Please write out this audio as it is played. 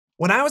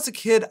When I was a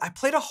kid, I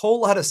played a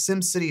whole lot of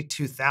SimCity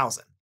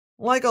 2000.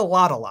 Like a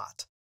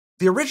lot.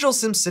 The original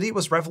SimCity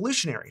was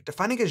revolutionary,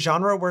 defining a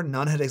genre where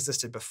none had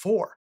existed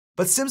before.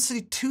 But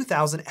SimCity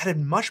 2000 added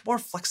much more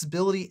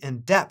flexibility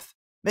and depth,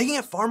 making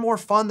it far more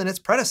fun than its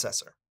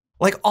predecessor.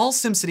 Like all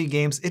SimCity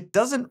games, it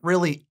doesn't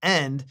really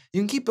end. You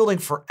can keep building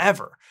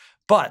forever.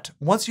 But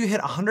once you hit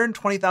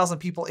 120,000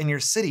 people in your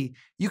city,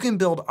 you can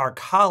build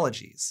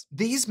Arcologies.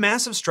 These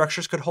massive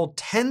structures could hold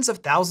tens of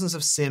thousands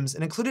of Sims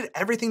and included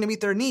everything to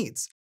meet their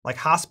needs, like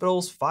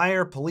hospitals,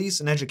 fire, police,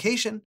 and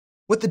education.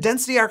 With the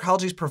density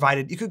Arcologies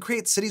provided, you could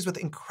create cities with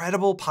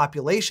incredible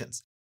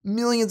populations,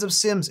 millions of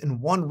Sims in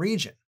one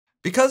region.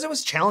 Because it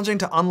was challenging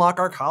to unlock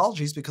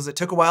Arcologies because it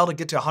took a while to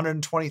get to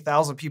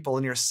 120,000 people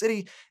in your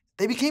city,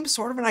 they became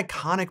sort of an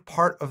iconic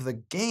part of the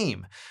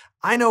game.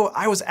 I know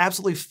I was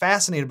absolutely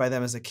fascinated by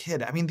them as a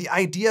kid. I mean, the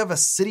idea of a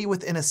city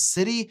within a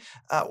city,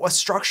 a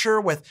structure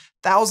with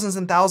thousands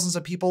and thousands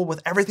of people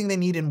with everything they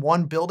need in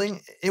one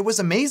building, it was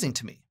amazing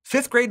to me.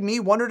 Fifth grade me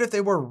wondered if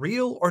they were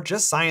real or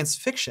just science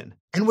fiction.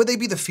 And would they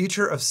be the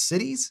future of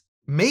cities?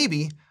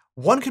 Maybe.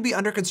 One could be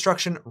under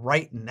construction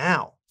right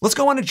now. Let's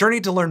go on a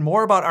journey to learn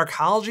more about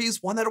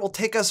Arcologies, one that will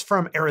take us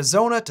from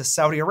Arizona to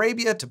Saudi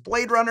Arabia to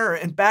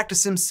Bladerunner and back to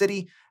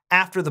SimCity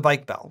after the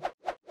bike bell.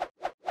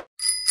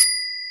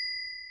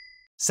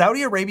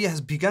 Saudi Arabia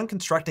has begun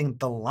constructing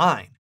The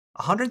Line,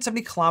 a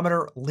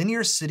 170-kilometer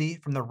linear city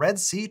from the Red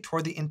Sea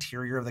toward the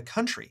interior of the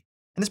country,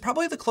 and is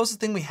probably the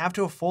closest thing we have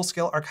to a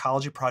full-scale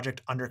Arcology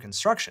project under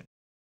construction.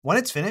 When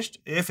it's finished,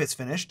 if it's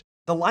finished,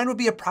 the line would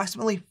be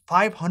approximately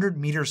 500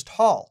 meters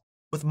tall,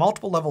 with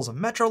multiple levels of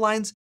metro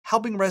lines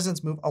helping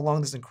residents move along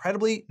this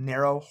incredibly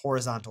narrow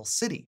horizontal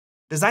city.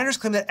 Designers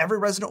claim that every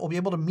resident will be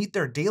able to meet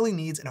their daily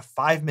needs in a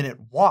 5-minute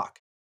walk,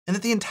 and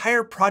that the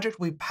entire project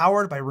will be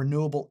powered by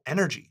renewable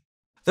energy.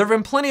 There have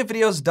been plenty of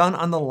videos done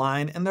on The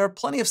Line, and there are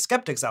plenty of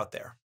skeptics out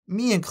there,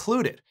 me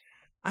included.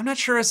 I'm not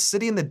sure a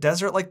city in the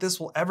desert like this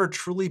will ever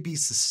truly be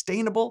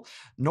sustainable,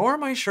 nor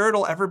am I sure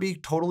it'll ever be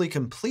totally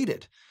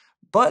completed.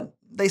 But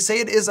they say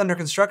it is under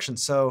construction,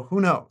 so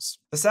who knows?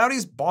 The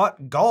Saudis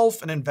bought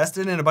Gulf and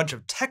invested in a bunch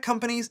of tech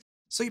companies,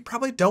 so you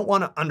probably don't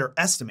want to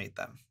underestimate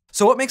them.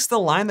 So what makes The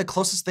Line the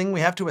closest thing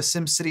we have to a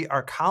SimCity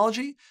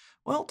Arcology?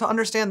 Well, to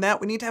understand that,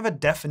 we need to have a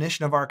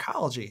definition of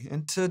Arcology.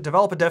 And to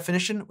develop a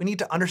definition, we need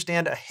to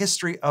understand a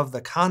history of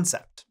the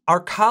concept.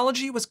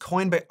 Arcology was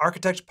coined by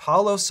architect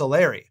Paolo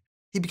Soleri.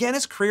 He began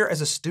his career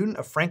as a student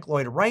of Frank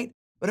Lloyd Wright,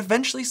 but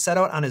eventually set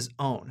out on his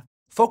own,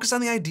 focused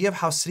on the idea of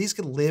how cities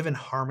could live in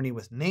harmony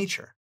with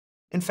nature.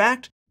 In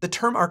fact, the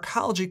term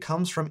Arcology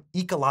comes from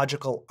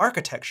ecological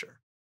architecture.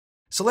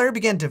 Soleri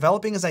began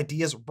developing his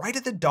ideas right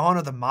at the dawn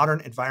of the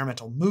modern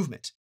environmental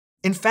movement.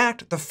 In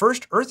fact, the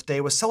first Earth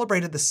Day was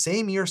celebrated the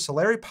same year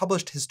Soleri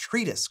published his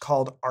treatise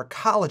called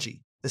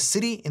Arcology, The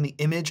City in the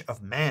Image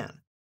of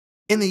Man.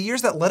 In the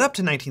years that led up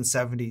to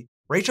 1970,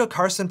 Rachel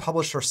Carson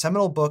published her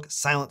seminal book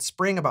Silent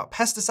Spring about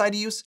pesticide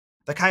use,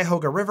 the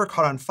Cuyahoga River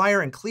caught on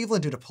fire in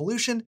Cleveland due to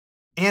pollution,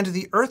 and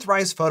the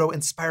Earthrise photo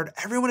inspired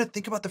everyone to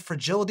think about the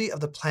fragility of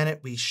the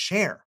planet we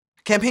share.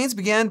 Campaigns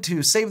began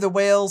to save the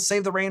whales,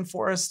 save the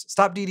rainforest,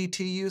 stop DDT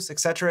use,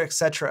 etc.,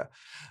 etc.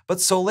 But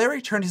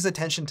Soleri turned his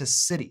attention to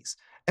cities.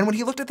 And when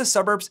he looked at the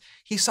suburbs,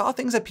 he saw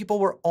things that people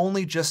were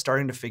only just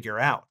starting to figure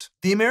out.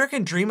 The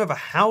American dream of a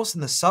house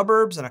in the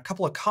suburbs and a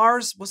couple of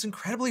cars was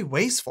incredibly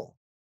wasteful.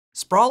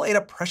 Sprawl ate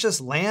up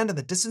precious land, and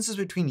the distances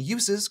between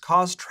uses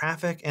caused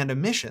traffic and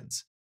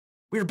emissions.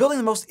 We were building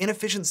the most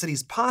inefficient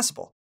cities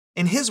possible.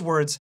 In his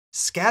words,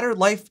 scattered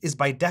life is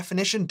by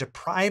definition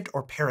deprived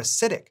or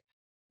parasitic.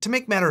 To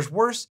make matters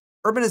worse,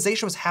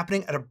 urbanization was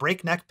happening at a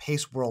breakneck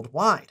pace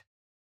worldwide.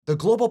 The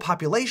global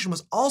population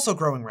was also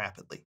growing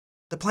rapidly.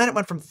 The planet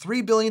went from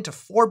 3 billion to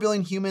 4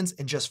 billion humans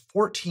in just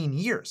 14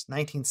 years,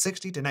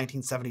 1960 to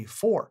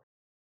 1974.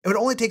 It would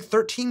only take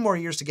 13 more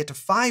years to get to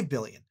 5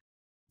 billion.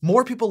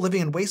 More people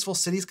living in wasteful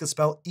cities could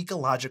spell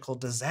ecological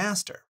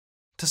disaster.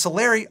 To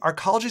Soleri,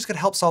 Arcologies could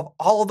help solve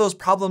all of those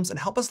problems and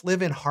help us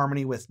live in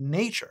harmony with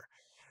nature.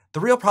 The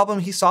real problem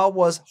he saw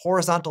was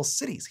horizontal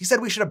cities. He said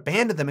we should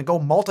abandon them and go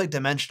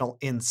multidimensional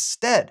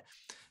instead.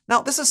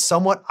 Now, this is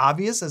somewhat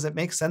obvious, as it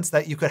makes sense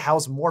that you could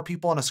house more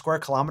people in a square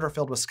kilometer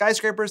filled with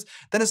skyscrapers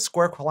than a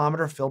square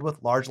kilometer filled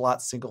with large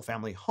lot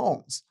single-family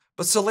homes.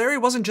 But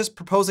Soleri wasn't just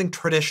proposing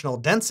traditional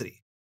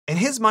density. In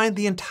his mind,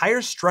 the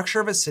entire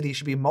structure of a city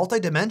should be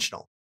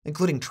multidimensional,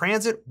 including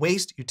transit,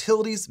 waste,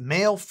 utilities,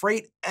 mail,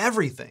 freight,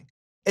 everything.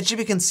 It should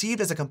be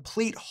conceived as a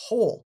complete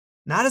whole,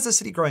 not as a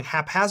city growing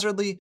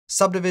haphazardly,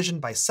 subdivision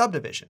by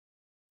subdivision.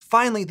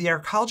 Finally, the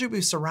Arcology would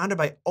be surrounded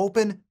by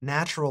open,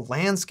 natural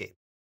landscape.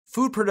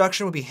 Food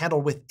production would be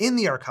handled within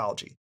the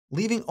Arcology,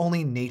 leaving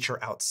only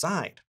nature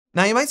outside.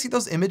 Now, you might see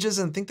those images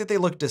and think that they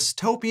look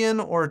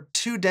dystopian or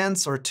too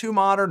dense or too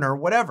modern or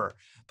whatever,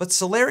 but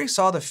Soleri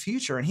saw the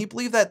future and he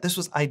believed that this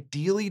was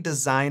ideally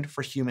designed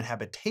for human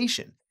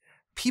habitation.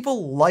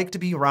 People like to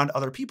be around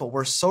other people.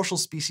 We're social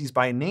species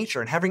by nature,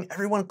 and having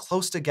everyone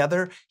close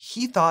together,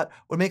 he thought,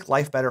 would make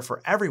life better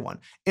for everyone.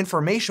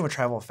 Information would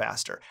travel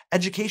faster,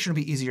 education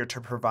would be easier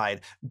to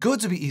provide,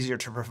 goods would be easier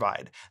to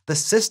provide. The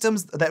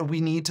systems that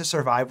we need to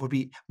survive would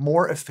be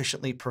more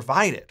efficiently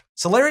provided.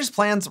 Soleri's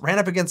plans ran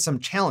up against some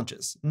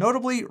challenges,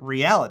 notably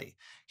reality.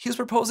 He was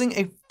proposing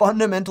a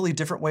fundamentally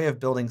different way of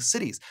building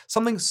cities,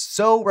 something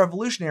so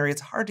revolutionary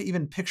it's hard to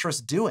even picture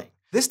us doing.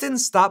 This didn't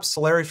stop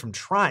Soleri from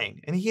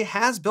trying, and he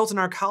has built an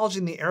arcology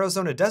in the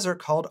Arizona desert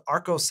called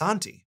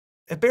Arcosanti.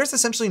 It bears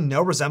essentially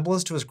no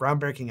resemblance to his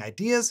groundbreaking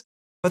ideas,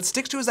 but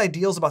sticks to his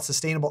ideals about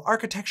sustainable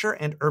architecture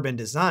and urban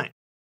design.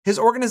 His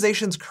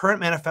organization's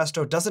current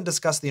manifesto doesn't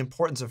discuss the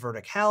importance of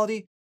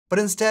verticality, but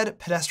instead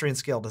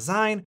pedestrian-scale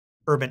design,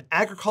 urban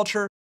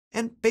agriculture,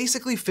 and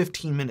basically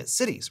 15-minute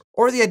cities,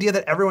 or the idea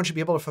that everyone should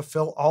be able to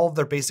fulfill all of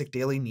their basic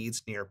daily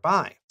needs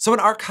nearby. So an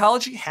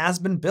arcology has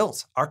been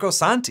built,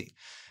 Arcosanti.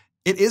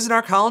 It is an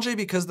arcology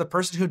because the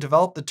person who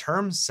developed the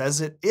term says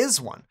it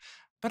is one.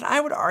 But I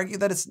would argue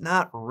that it's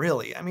not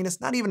really. I mean, it's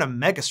not even a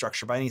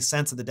megastructure by any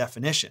sense of the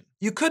definition.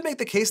 You could make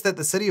the case that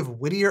the city of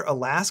Whittier,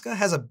 Alaska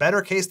has a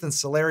better case than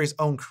Soleri's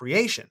own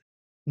creation.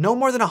 No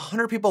more than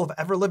 100 people have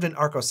ever lived in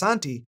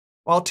Arcosanti,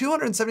 while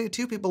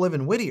 272 people live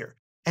in Whittier,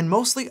 and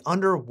mostly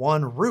under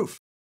one roof,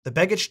 the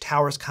Begich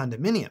Towers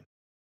condominium.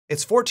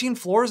 It's 14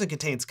 floors and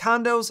contains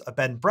condos, a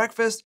bed and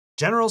breakfast,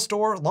 general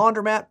store,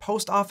 laundromat,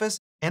 post office,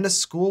 and a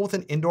school with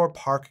an indoor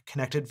park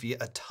connected via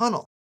a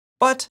tunnel.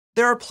 But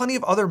there are plenty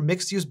of other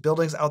mixed-use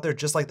buildings out there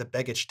just like the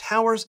Begich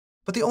Towers,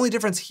 but the only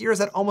difference here is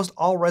that almost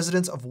all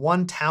residents of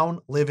one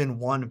town live in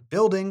one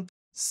building,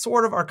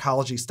 sort of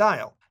arcology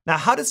style. Now,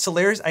 how did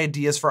Soleri's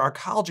ideas for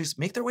arcologies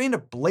make their way into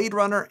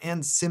Bladerunner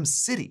and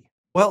SimCity?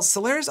 Well,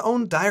 Soleri's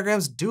own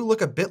diagrams do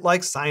look a bit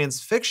like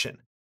science fiction.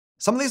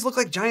 Some of these look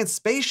like giant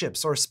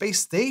spaceships or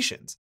space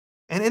stations,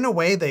 and in a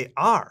way they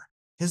are.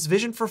 His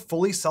vision for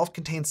fully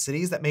self-contained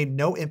cities that made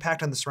no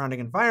impact on the surrounding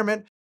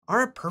environment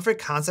are a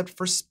perfect concept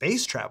for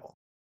space travel.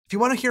 If you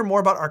want to hear more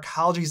about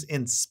arcologies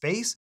in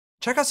space,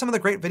 check out some of the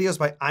great videos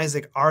by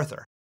Isaac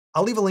Arthur.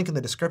 I'll leave a link in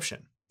the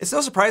description. It's no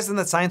surprise then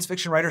that science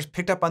fiction writers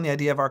picked up on the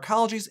idea of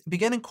arcologies and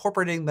began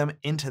incorporating them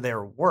into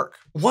their work.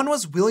 One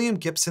was William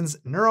Gibson's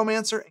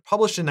Neuromancer,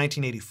 published in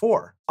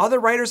 1984. Other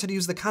writers had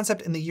used the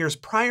concept in the years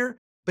prior,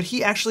 but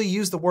he actually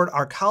used the word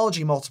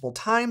arcology multiple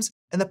times,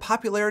 and the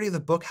popularity of the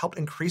book helped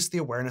increase the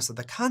awareness of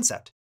the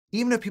concept,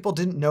 even if people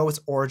didn't know its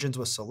origins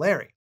with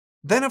Soleri.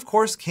 Then, of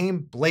course,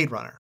 came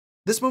Bladerunner.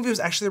 This movie was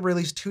actually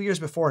released 2 years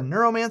before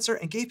Neuromancer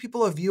and gave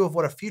people a view of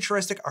what a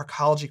futuristic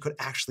arcology could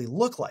actually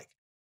look like.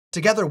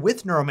 Together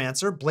with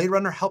Neuromancer,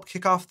 Bladerunner helped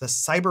kick off the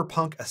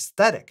cyberpunk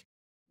aesthetic,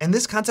 and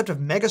this concept of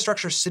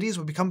megastructure cities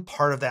would become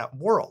part of that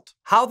world.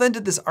 How then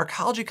did this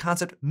arcology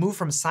concept move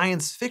from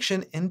science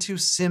fiction into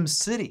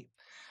SimCity?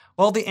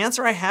 Well, the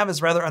answer I have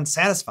is rather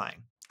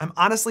unsatisfying. I'm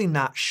honestly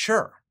not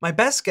sure. My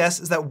best guess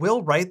is that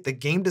Will Wright, the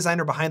game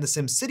designer behind the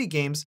SimCity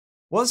games,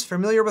 was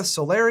familiar with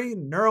Soleri,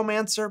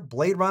 Neuromancer,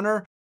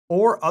 Bladerunner,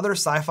 or other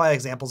sci-fi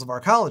examples of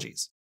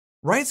arcologies.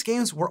 Wright's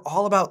games were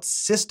all about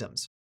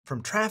systems,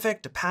 from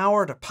traffic to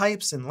power to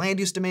pipes and land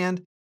use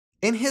demand.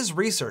 In his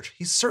research,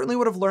 he certainly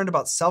would have learned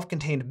about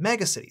self-contained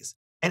megacities,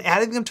 and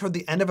adding them toward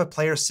the end of a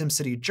player's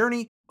SimCity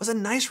journey was a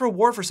nice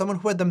reward for someone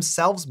who had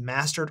themselves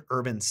mastered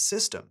urban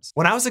systems.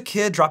 When I was a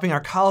kid dropping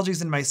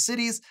arcologies in my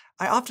cities,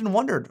 I often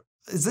wondered,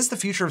 is this the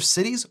future of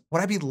cities?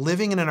 Would I be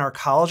living in an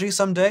arcology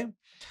someday?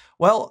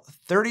 Well,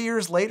 30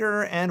 years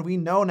later, and we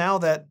know now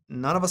that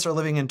none of us are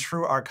living in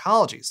true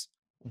arcologies.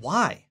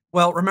 Why?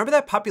 Well, remember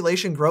that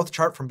population growth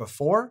chart from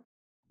before?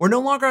 We're no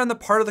longer on the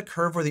part of the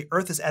curve where the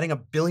Earth is adding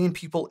 1 billion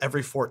people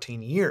every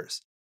 14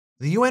 years.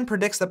 The UN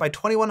predicts that by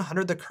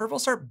 2100, the curve will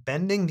start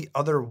bending the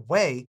other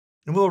way,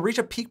 and we'll reach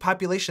a peak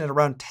population at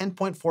around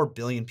 10.4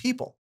 billion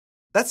people.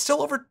 That's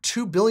still over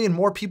 2 billion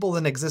more people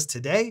than exist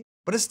today,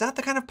 but it's not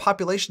the kind of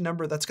population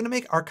number that's going to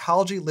make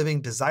arcology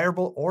living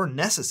desirable or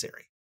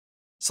necessary.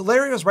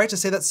 Soleri was right to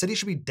say that cities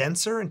should be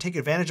denser and take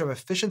advantage of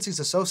efficiencies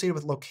associated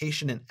with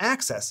location and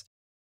access,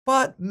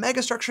 but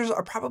megastructures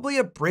are probably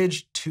a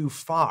bridge too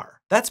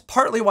far. That's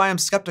partly why I'm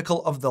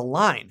skeptical of the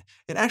line.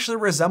 It actually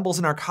resembles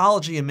an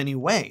arcology in many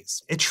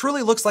ways. It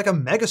truly looks like a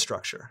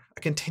megastructure, a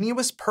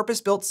continuous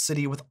purpose-built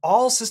city with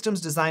all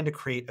systems designed to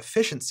create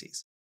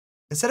efficiencies.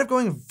 Instead of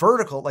going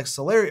vertical like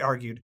Soleri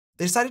argued,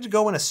 they decided to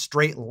go in a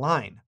straight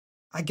line.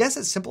 I guess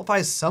it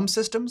simplifies some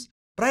systems,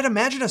 but I'd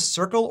imagine a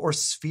circle or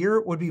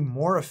sphere would be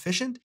more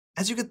efficient,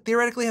 as you could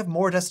theoretically have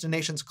more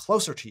destinations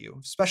closer to you,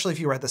 especially if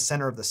you were at the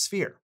center of the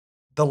sphere.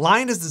 The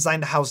line is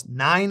designed to house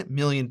 9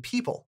 million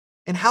people,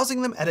 and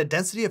housing them at a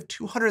density of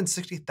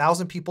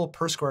 260,000 people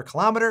per square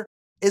kilometer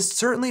is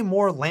certainly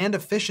more land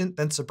efficient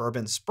than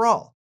suburban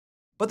sprawl.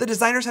 But the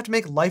designers have to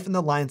make life in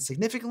the line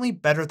significantly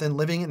better than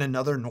living in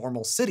another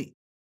normal city.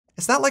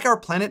 It's not like our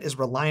planet is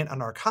reliant on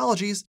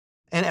arcologies,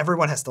 and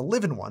everyone has to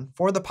live in one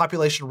for the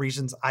population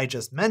reasons I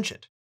just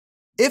mentioned.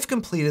 If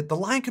completed, the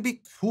line could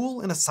be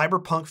cool in a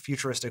cyberpunk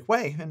futuristic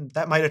way, and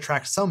that might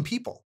attract some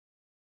people.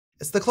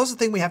 It's the closest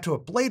thing we have to a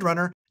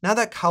Bladerunner now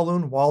that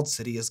Kowloon Walled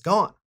City is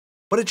gone.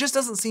 but it just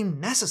doesn't seem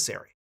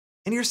necessary.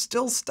 And you're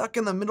still stuck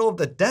in the middle of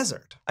the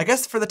desert. I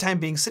guess for the time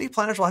being, city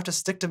planners will have to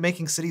stick to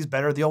making cities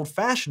better the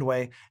old-fashioned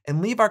way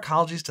and leave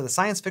Arcologies to the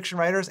science fiction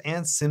writers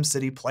and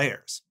SimCity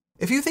players.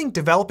 If you think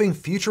developing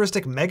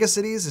futuristic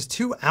megacities is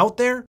too out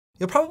there,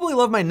 you'll probably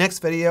love my next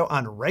video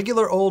on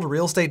regular old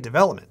real estate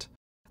development.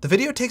 The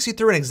video takes you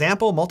through an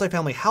example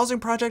multifamily housing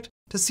project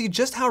to see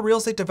just how real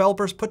estate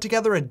developers put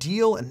together a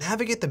deal and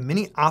navigate the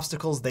many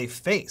obstacles they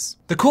face.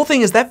 The cool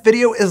thing is that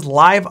video is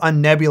live on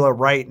Nebula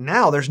right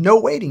now. There's no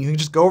waiting. You can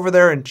just go over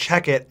there and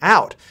check it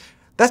out.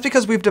 That's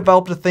because we've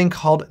developed a thing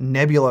called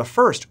Nebula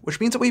First, which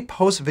means that we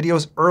post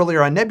videos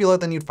earlier on Nebula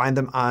than you'd find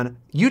them on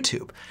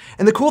YouTube.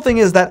 And the cool thing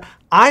is that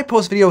I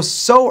post videos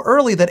so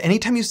early that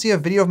anytime you see a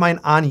video of mine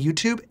on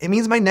YouTube, it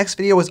means my next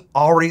video is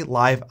already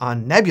live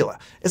on Nebula.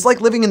 It's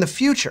like living in the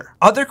future.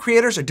 Other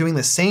creators are doing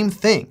the same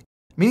thing,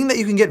 meaning that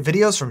you can get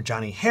videos from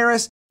Johnny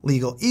Harris,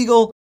 Legal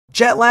Eagle,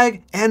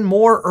 Jetlag, and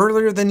more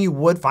earlier than you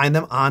would find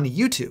them on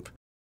YouTube.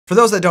 For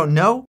those that don't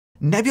know,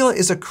 Nebula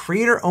is a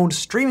creator-owned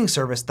streaming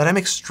service that I'm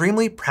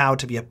extremely proud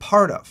to be a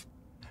part of.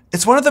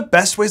 It's one of the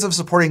best ways of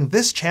supporting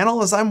this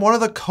channel as I'm one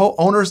of the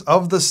co-owners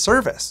of the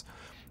service.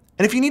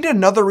 And if you need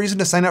another reason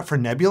to sign up for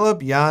Nebula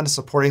beyond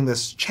supporting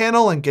this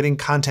channel and getting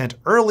content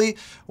early,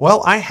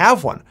 well, I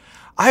have one.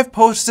 I've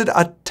posted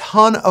a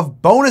ton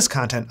of bonus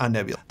content on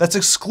Nebula that's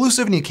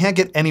exclusive and you can't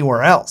get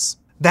anywhere else.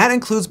 That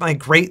includes my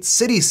Great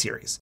City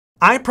series.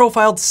 I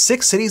profiled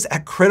 6 cities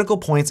at critical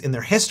points in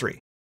their history.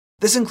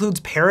 This includes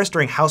Paris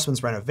during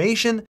Haussmann's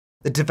renovation,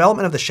 the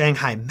development of the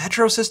Shanghai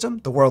metro system,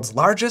 the world's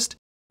largest,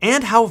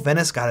 and how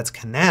Venice got its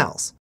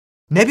canals.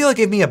 Nebula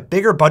gave me a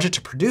bigger budget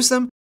to produce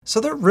them, so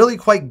they're really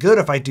quite good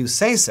if I do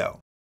say so.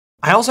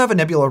 I also have a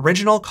Nebula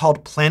original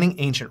called Planning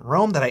Ancient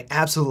Rome that I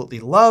absolutely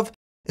love,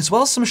 as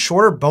well as some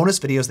shorter bonus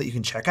videos that you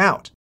can check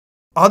out.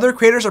 Other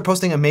creators are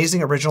posting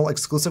amazing original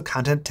exclusive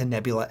content to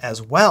Nebula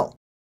as well.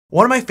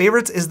 One of my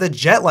favorites is the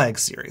Jetlag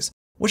series,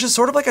 which is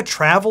sort of like a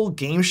travel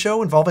game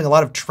show involving a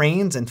lot of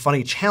trains and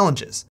funny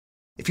challenges.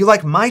 If you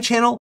like my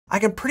channel, I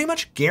can pretty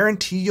much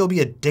guarantee you'll be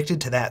addicted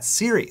to that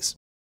series.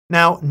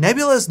 Now,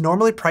 Nebula is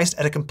normally priced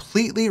at a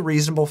completely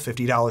reasonable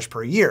 $50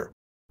 per year,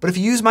 but if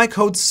you use my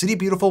code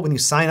CityBeautiful when you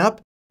sign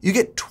up, you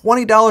get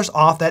 $20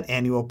 off that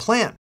annual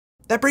plan.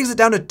 That brings it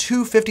down to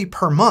 $250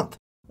 per month,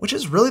 which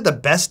is really the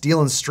best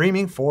deal in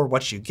streaming for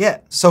what you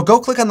get. So go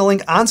click on the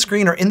link on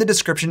screen or in the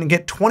description and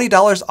get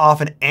 $20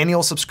 off an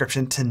annual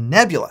subscription to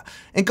Nebula.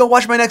 And go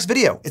watch my next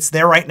video. It's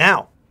there right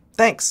now.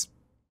 Thanks.